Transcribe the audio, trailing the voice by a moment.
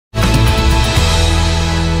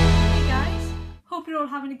you're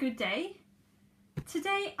all having a good day.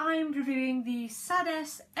 Today I'm reviewing the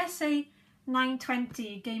SADES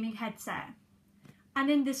SA920 gaming headset, and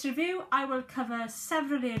in this review I will cover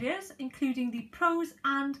several areas including the pros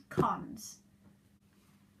and cons.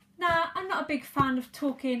 Now, I'm not a big fan of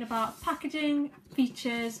talking about packaging,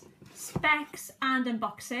 features, specs and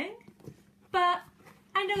unboxing, but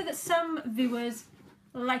I know that some viewers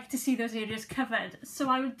like to see those areas covered, so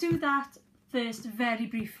I will do that first very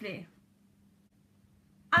briefly.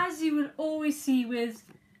 As you will always see with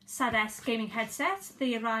SADES gaming headsets,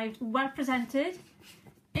 they arrived well presented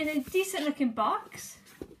in a decent looking box,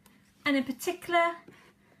 and in particular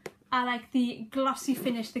I like the glossy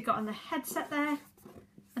finish they got on the headset there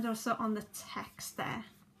and also on the text there.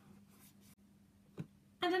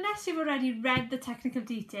 And unless you've already read the technical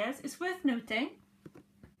details, it's worth noting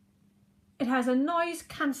it has a noise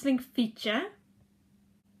cancelling feature,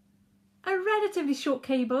 a relatively short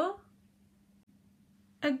cable,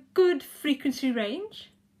 a good frequency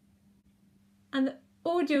range, and the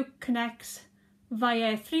audio connects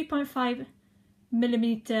via a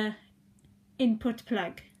 3.5mm input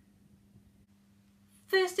plug.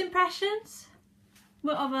 First impressions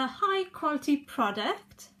were of a high quality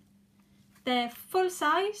product. They're full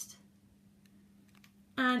sized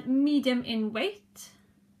and medium in weight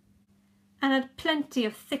and had plenty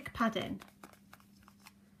of thick padding.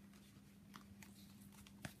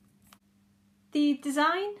 The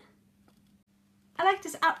design, I liked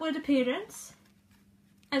its outward appearance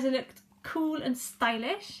as it looked cool and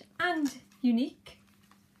stylish and unique.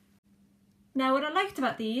 Now, what I liked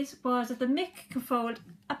about these was that the mic can fold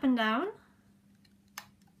up and down,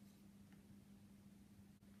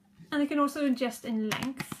 and they can also adjust in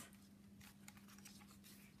length.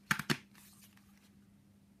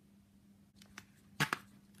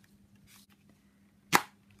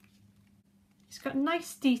 It's got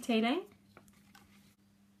nice detailing.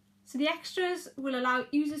 So the extras will allow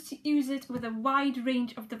users to use it with a wide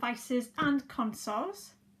range of devices and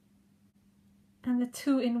consoles. And the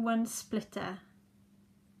 2-in-1 splitter.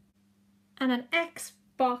 And an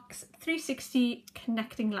Xbox 360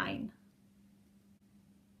 connecting line.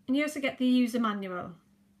 And you also get the user manual.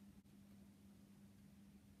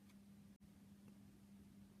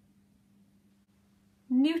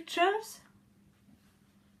 Neutrals.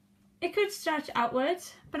 It could stretch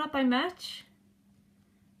outwards, but not by much,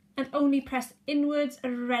 and only press inwards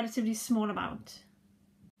a relatively small amount.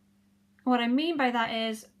 And what I mean by that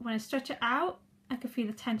is, when I stretch it out, I can feel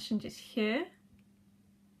the tension just here,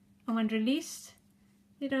 and when released,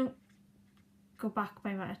 they don't go back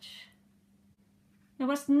by much. Now,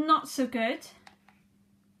 what's not so good,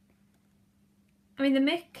 I mean, the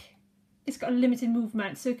mic, it's got a limited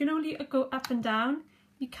movement, so it can only go up and down.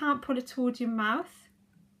 You can't pull it towards your mouth.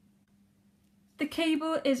 The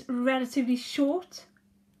cable is relatively short.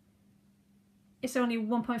 It's only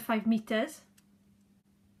 1.5 meters.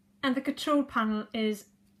 And the control panel is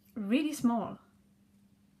really small.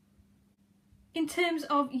 In terms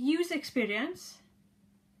of user experience,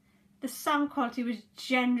 the sound quality was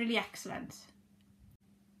generally excellent.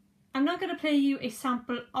 I'm now going to play you a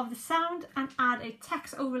sample of the sound and add a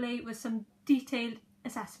text overlay with some detailed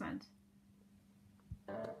assessment.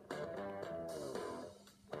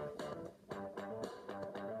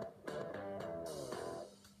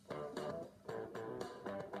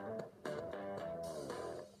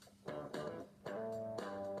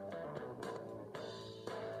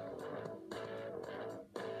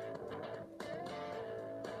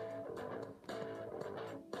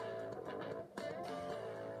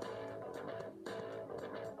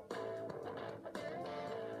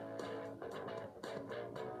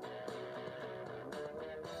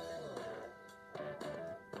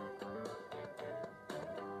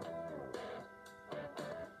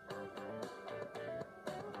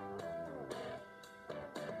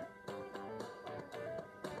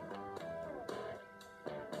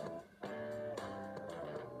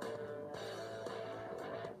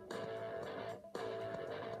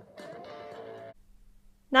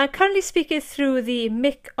 Now, I'm currently speaking through the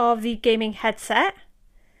mic of the gaming headset.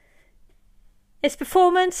 Its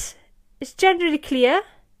performance is generally clear,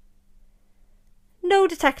 no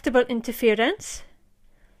detectable interference,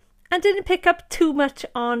 and didn't pick up too much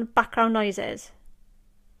on background noises.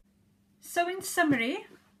 So in summary,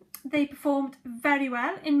 they performed very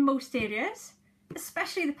well in most areas,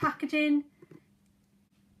 especially the packaging,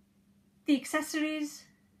 the accessories,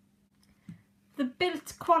 the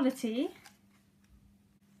build quality,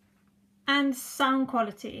 and sound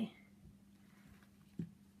quality,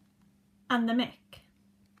 and the mic,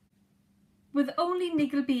 with the only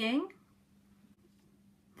niggle being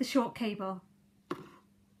the short cable.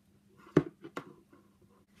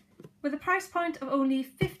 With a price point of only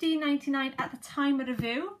 $15.99 at the time of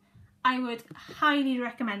review, I would highly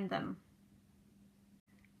recommend them.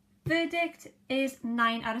 Verdict is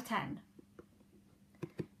 9 out of 10.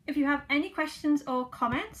 If you have any questions or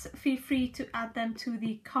comments, feel free to add them to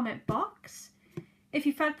the comment box. If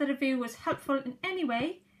you felt the review was helpful in any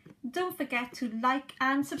way, don't forget to like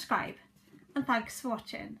and subscribe. And thanks for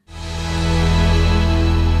watching.